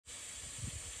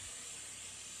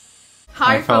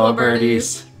Hi fellow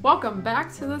birdies! Welcome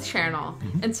back to the channel.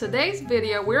 In today's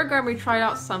video, we're going to be trying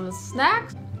out some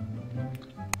snacks.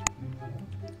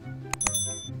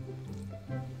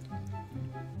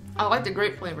 I like the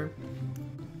grape flavor.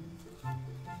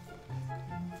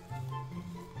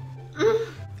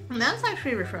 And that's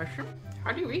actually refreshing.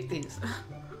 How do you eat these?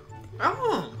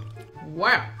 Oh,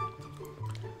 wow.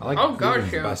 I like gosh,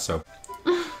 the best soap.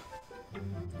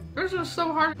 This is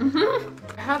so hard.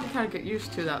 I have to kind of get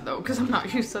used to that though, because I'm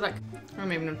not used to that. Or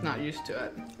maybe I'm not used to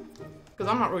it. Because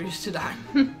I'm not really used to that.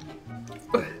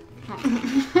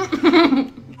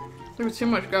 There's too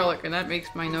much garlic and that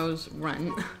makes my nose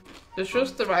run. There's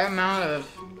just the right amount of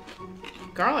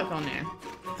garlic on there.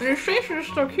 And your shapes are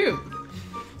just so cute.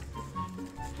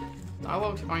 I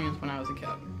loved onions when I was a kid.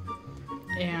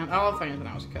 And I loved onions when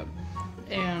I was a kid.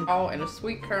 And all in a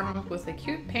sweet caramel with a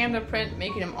cute panda print,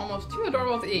 making them almost too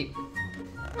adorable to eat.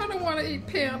 I don't want to eat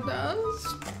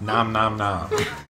pandas. Nom nom nom.